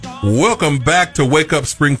Welcome back to Wake Up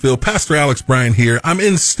Springfield. Pastor Alex Bryant here. I'm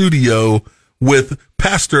in studio with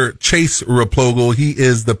Pastor Chase Replogle. He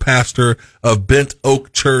is the pastor of Bent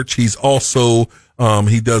Oak Church. He's also,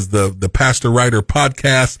 he does the Pastor Writer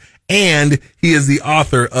podcast, and he is the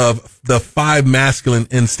author of The 5 Masculine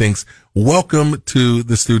Instincts. Welcome to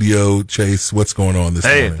the studio, Chase. What's going on this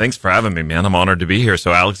morning? Hey, thanks for having me, man. I'm honored to be here.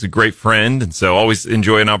 So Alex is a great friend, and so always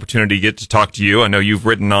enjoy an opportunity to get to talk to you. I know you've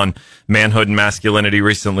written on manhood and masculinity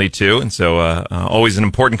recently, too, and so always an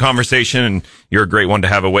important conversation, and you're a great one to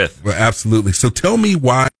have it with. Well, absolutely. So tell me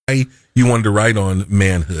why you wanted to write on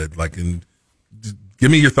manhood. And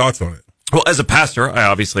give me your thoughts on it. Well, as a pastor, I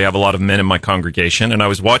obviously have a lot of men in my congregation, and I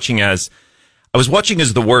was watching as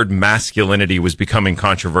the word masculinity was becoming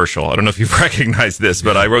controversial. I don't know if you've recognized this,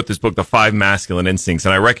 but I wrote this book, The 5 Masculine Instincts,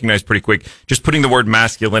 and I recognized pretty quick, just putting the word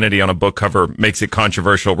masculinity on a book cover makes it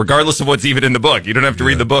controversial, regardless of what's even in the book. You don't have to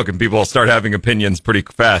read the book, and people will start having opinions pretty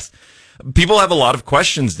fast. People have a lot of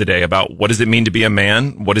questions today about what does it mean to be a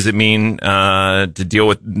man? What does it mean to deal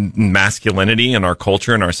with masculinity in our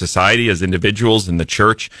culture and our society as individuals in the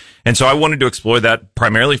church? And so I wanted to explore that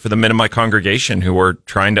primarily for the men in my congregation who are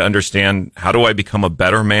trying to understand, how do I become a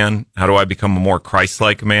better man? How do I become a more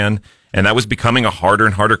Christ-like man? And that was becoming a harder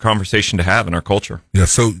and harder conversation to have in our culture. Yeah.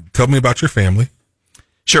 So tell me about your family.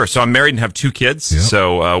 Sure. So I'm married and have 2 kids. Yep.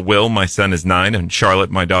 So Will, my son, is 9, and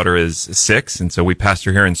Charlotte, my daughter, is 6. And so we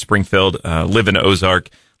pastor here in Springfield, live in Ozark,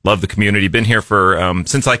 love the community. Been here for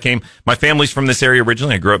since I came. My family's from this area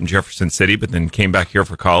originally. I grew up in Jefferson City, but then came back here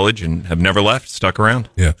for college and have never left, stuck around.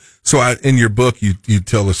 Yeah. So in your book, you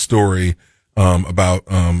tell a story about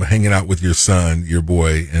hanging out with your son, your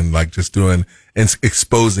boy, and just doing and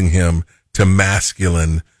exposing him to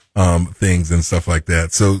masculine things and stuff like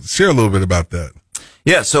that. So share a little bit about that.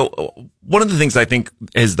 Yeah, so one of the things I think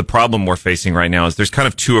is the problem we're facing right now is there's kind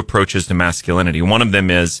of 2 approaches to masculinity. One of them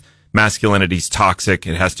is masculinity's toxic,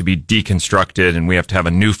 it has to be deconstructed, and we have to have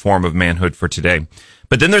a new form of manhood for today.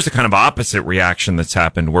 But then there's a kind of opposite reaction that's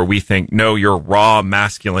happened where we think, no, your raw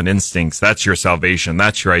masculine instincts, that's your salvation,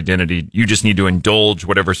 that's your identity. You just need to indulge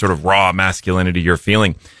whatever sort of raw masculinity you're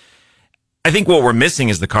feeling. I think what we're missing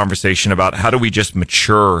is the conversation about how do we just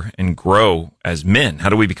mature and grow as men? How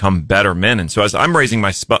do we become better men? And so as I'm raising my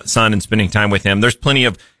son and spending time with him, there's plenty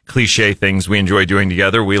of cliche things we enjoy doing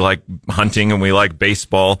together. We like hunting and we like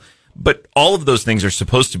baseball. But all of those things are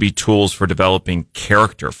supposed to be tools for developing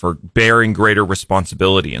character, for bearing greater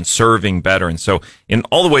responsibility and serving better. And so in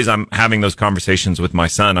all the ways I'm having those conversations with my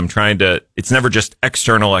son, I'm trying to, it's never just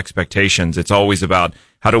external expectations. It's always about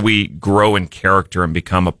how do we grow in character and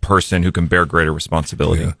become a person who can bear greater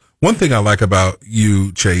responsibility. Yeah. One thing I like about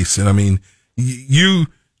you, Chase, and I mean,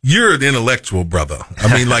 you're an intellectual brother.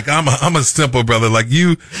 I mean, I'm a simple brother.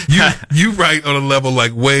 You write on a level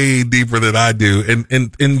way deeper than I do.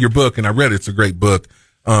 And in your book, and I read it, it's a great book.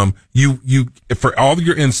 You for all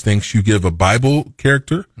your instincts, you give a Bible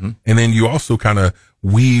character, and then you also kind of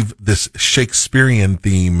weave this Shakespearean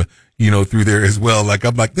theme, through there as well.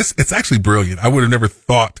 I'm like, this, it's actually brilliant. I would have never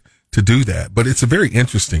thought to do that, but it's a very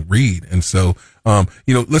interesting read. And so,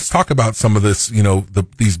 let's talk about some of this,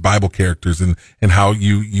 these Bible characters and how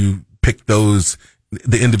you pick those,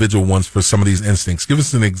 the individual ones for some of these instincts. Give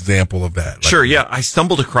us an example of that. Sure. Yeah. I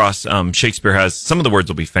stumbled across, Shakespeare has, some of the words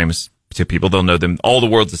will be famous to people. They'll know them. All the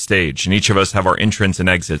world's a stage, and each of us have our entrance and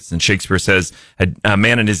exits. And Shakespeare says a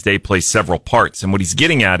man in his day plays several parts. And what he's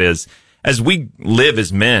getting at is, as we live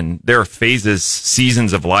as men, there are phases,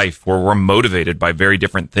 seasons of life where we're motivated by very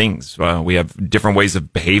different things. We have different ways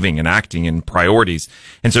of behaving and acting and priorities.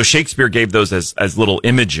 And so Shakespeare gave those as little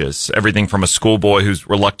images, everything from a schoolboy who's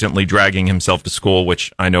reluctantly dragging himself to school,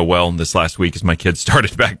 which I know well this last week as my kids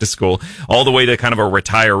started back to school, all the way to kind of a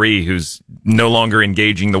retiree who's no longer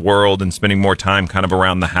engaging the world and spending more time kind of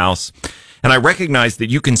around the house. And I recognize that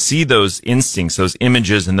you can see those instincts, those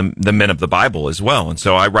images in the men of the Bible as well. And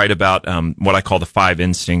so I write about what I call the 5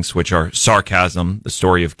 instincts, which are sarcasm, the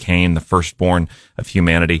story of Cain, the firstborn of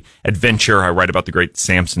humanity; adventure, I write about the great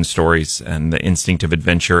Samson stories and the instinct of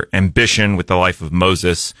adventure; ambition, with the life of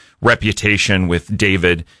Moses; reputation, with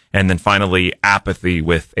David; and then finally apathy,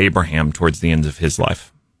 with Abraham towards the end of his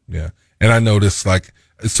life. Yeah. And I noticed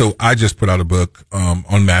so I just put out a book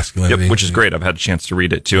on masculinity. Yep, which is great. I've had a chance to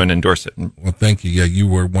read it too and endorse it. Well, thank you. Yeah,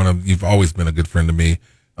 you've always been a good friend to me.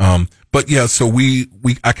 But yeah, so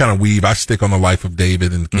I kind of weave. I stick on the life of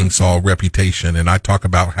David and King Saul, reputation, and I talk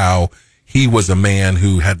about how he was a man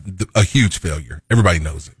who had a huge failure. Everybody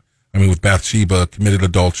knows it. I mean, with Bathsheba, committed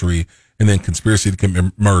adultery, and then conspiracy to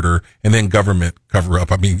commit murder, and then government cover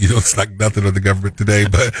up. I mean, it's like nothing of the government today,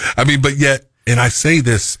 but yet And I say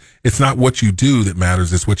this, it's not what you do that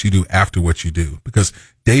matters, it's what you do after what you do. Because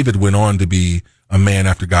David went on to be a man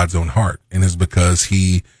after God's own heart, and it's because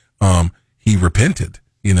he repented,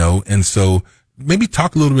 and so maybe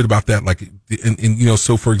talk a little bit about that. Like, and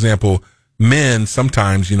so for example, men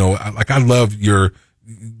sometimes, I love your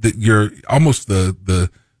almost the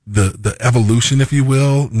evolution, if you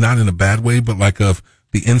will, not in a bad way, but like of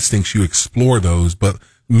the instincts, you explore those. But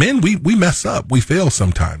men, we mess up, we fail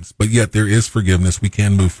sometimes, but yet there is forgiveness. We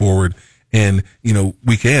can move forward, and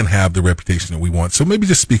we can have the reputation that we want. So maybe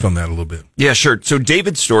just speak on that a little bit. Yeah, sure. So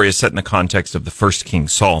David's story is set in the context of the first king,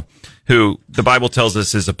 Saul, who the Bible tells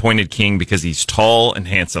us is appointed king because he's tall and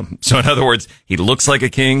handsome. So in other words, he looks like a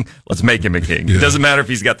king. Let's make him a king. Yeah. It doesn't matter if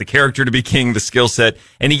he's got the character to be king, the skill set,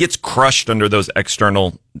 and he gets crushed under those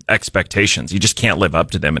external expectations. He just can't live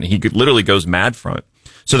up to them, and he literally goes mad from it.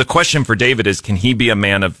 So the question for David is, can he be a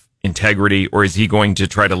man of integrity, or is he going to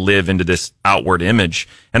try to live into this outward image?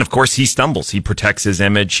 And of course, he stumbles. He protects his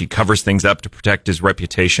image. He covers things up to protect his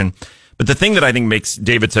reputation. But the thing that I think makes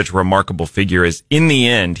David such a remarkable figure is, in the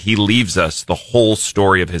end, he leaves us the whole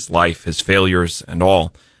story of his life, his failures and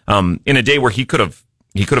all, in a day where he could have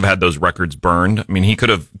had those records burned. I mean, he could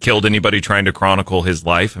have killed anybody trying to chronicle his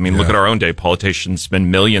life. I mean, look at our own day. Politicians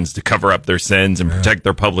spend millions to cover up their sins and protect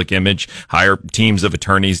their public image, hire teams of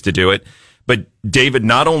attorneys to do it. But David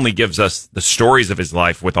not only gives us the stories of his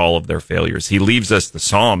life with all of their failures, he leaves us the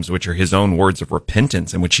Psalms, which are his own words of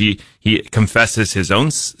repentance, in which he confesses his own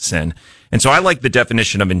sin. And so I like the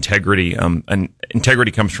definition of integrity. And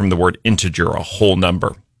integrity comes from the word integer, a whole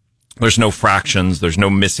number. There's no fractions. There's no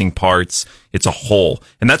missing parts. It's a whole.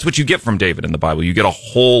 And that's what you get from David in the Bible. You get a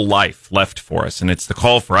whole life left for us. And it's the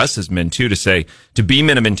call for us as men, too, to say, to be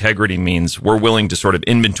men of integrity means we're willing to sort of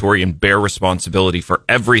inventory and bear responsibility for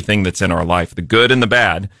everything that's in our life, the good and the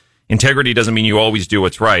bad. Integrity doesn't mean you always do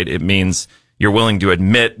what's right. It means you're willing to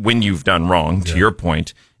admit when you've done wrong, to your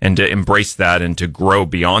point, and to embrace that and to grow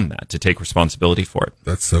beyond that, to take responsibility for it.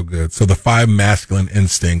 That's so good. So the 5 masculine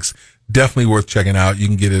instincts, definitely worth checking out. You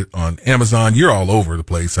can get it on Amazon. You're all over the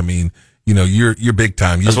place. I mean, you're big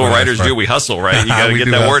time. That's what writers do. We hustle, right? You got to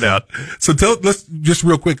get that word out. So let's just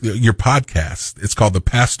real quick, your podcast. It's called the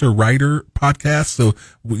Pastor Writer Podcast. So,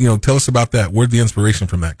 tell us about that. Where'd the inspiration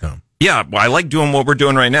from that come? Yeah, well, I like doing what we're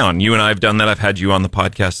doing right now. And you and I have done that. I've had you on the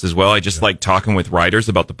podcast as well. I just like talking with writers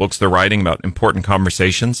about the books they're writing, about important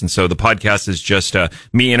conversations. And so the podcast is just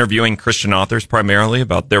me interviewing Christian authors primarily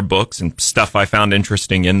about their books and stuff I found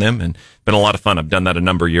interesting in them. And been a lot of fun. I've done that a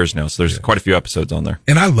number of years now. So there's quite a few episodes on there.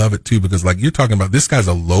 And I love it too, because like you're talking about, this guy's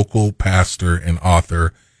a local pastor and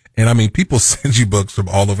author. And I mean, people send you books from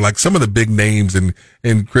all over, like some of the big names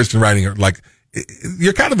in Christian writing are like,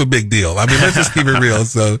 you're kind of a big deal. I mean, let's just keep it real.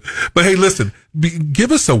 So, but hey, listen,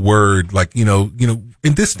 give us a word. Like, in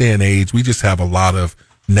this day and age, we just have a lot of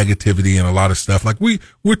negativity and a lot of stuff. Like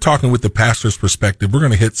we're talking with the pastor's perspective. We're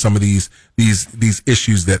going to hit some of these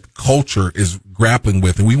issues that culture is grappling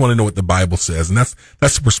with, and we want to know what the Bible says. And that's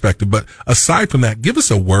the perspective. But aside from that, give us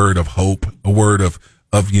a word of hope, a word of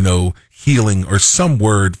healing, or some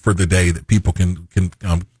word for the day that people can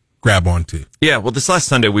grab onto. Yeah, well, this last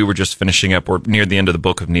Sunday we were just finishing up. We're near the end of the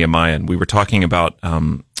book of Nehemiah, and we were talking about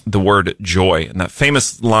the word joy. And that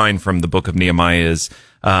famous line from the book of Nehemiah is,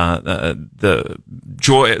 the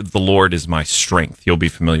joy of the Lord is my strength. You'll be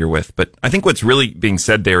familiar with. But I think what's really being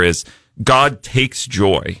said there is God takes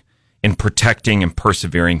joy in protecting and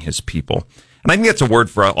persevering his people. And I think that's a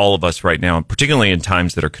word for all of us right now, particularly in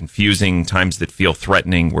times that are confusing, times that feel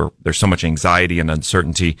threatening, where there's so much anxiety and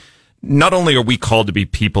uncertainty. Not only are we called to be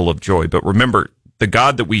people of joy, but remember, the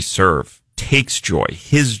God that we serve takes joy.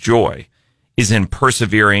 His joy is in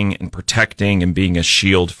persevering and protecting and being a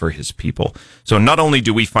shield for his people. So not only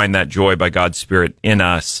do we find that joy by God's Spirit in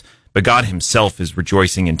us, but God himself is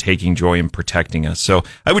rejoicing and taking joy in protecting us. So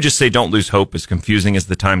I would just say, don't lose hope. As confusing as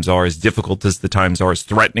the times are, as difficult as the times are, as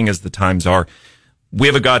threatening as the times are, we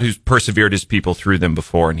have a God who's persevered his people through them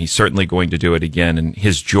before, and he's certainly going to do it again, and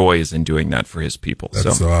his joy is in doing that for his people.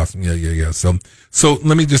 That's so awesome. Yeah. So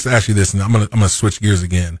let me just ask you this, and I'm gonna switch gears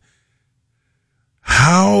again.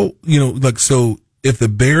 How, so if the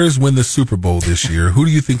Bears win the Super Bowl this year, who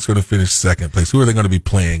do you think's going to finish second place? Who are they going to be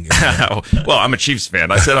playing? Well, I'm a Chiefs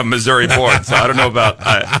fan. I said I'm Missouri born, so I don't know about.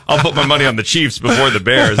 I'll put my money on the Chiefs before the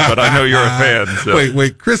Bears, but I know you're a fan. So.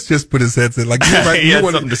 Wait. Chris just put his headset like you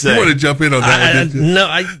want to jump in on that.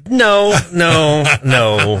 No.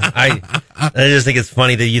 I just think it's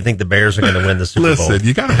funny that you think the Bears are going to win the Super Bowl. Listen,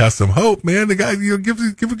 you got to have some hope, man. The guy, give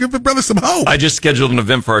the brother some hope. I just scheduled an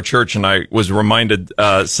event for our church, and I was reminded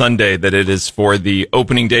Sunday that it is for the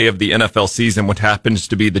opening day of the NFL season, which happens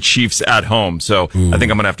to be the Chiefs at home. So I think I'm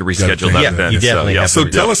going to have to reschedule that event. You definitely have to. So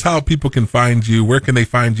tell us how people can find you. Where can they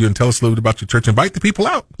find you? And tell us a little bit about your church. Invite the people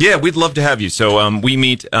out. Yeah, we'd love to have you. So we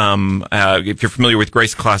meet, if you're familiar with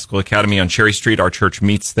Grace Classical Academy on Cherry Street, our church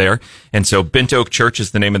meets there. And so Bent Oak Church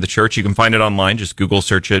is the name of the church. You can find it online. Just Google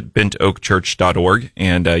search it, bentoakchurch.org,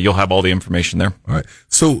 and you'll have all the information there. All right.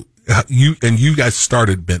 So you guys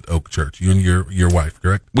started Bent Oak Church, you and your wife,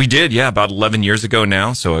 correct? We did, yeah, about 11 years ago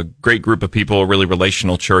now. So a great group of people, a really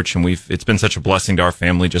relational church, and it's been such a blessing to our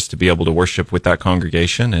family just to be able to worship with that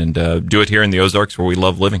congregation and do it here in the Ozarks where we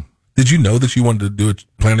love living. Did you know that you wanted to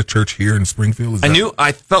plant a church here in Springfield?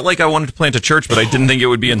 I felt like I wanted to plant a church, but I didn't think it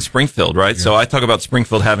would be in Springfield, right? Yeah. So I talk about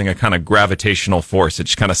Springfield having a kind of gravitational force. It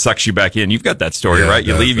just kind of sucks you back in. You've got that story, right?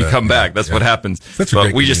 You leave, you come back. That's what happens.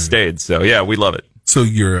 But we just stayed. So yeah, we love it. So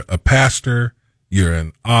you're a pastor, you're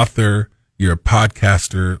an author, you're a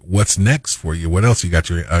podcaster. What's next for you? What else you got?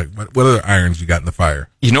 What other irons you got in the fire?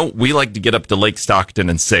 You know, we like to get up to Lake Stockton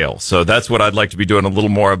and sail. So that's what I'd like to be doing a little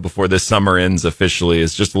more of before this summer ends officially,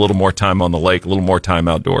 is just a little more time on the lake, a little more time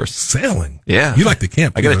outdoors. Sailing? Yeah. You like to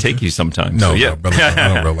camp? I got to take you sometime. No, so, yeah. No, brother,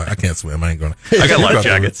 I don't I can't swim. I ain't going to. I got life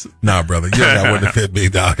jackets. Nah, brother. You got one to fit me,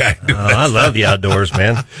 dog. I love the outdoors,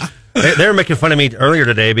 man. They were making fun of me earlier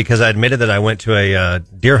today because I admitted that I went to a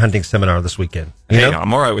deer hunting seminar this weekend. Hey,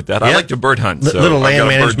 I'm all right with that. I like to bird hunt. So little land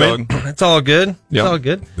management. It's all good. It's all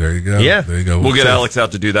good. There you go. Yeah. There you go. We'll get Alex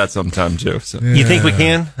out to do that sometime too. So. Yeah. You think we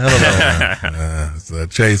can? I don't know. So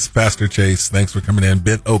Chase, Pastor Chase, thanks for coming in.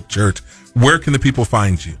 Bent Oak Church. Where can the people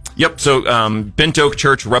find you? Yep. So, Bent Oak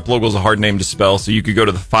Church, Replogle is a hard name to spell. So you could go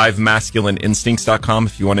to the 5masculineinstincts.com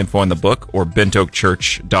if you want info on the book, or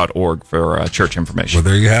bentoakchurch.org for church information. Well,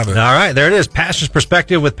 there you have it. All right. There it is. Pastor's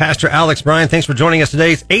Perspective with Pastor Alex Bryant. Thanks for joining us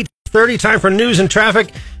today. It's 8:30, time for news and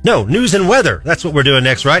traffic. No, news and weather. That's what we're doing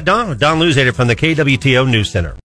next, right, Don? Don Luzader from the KWTO News Center.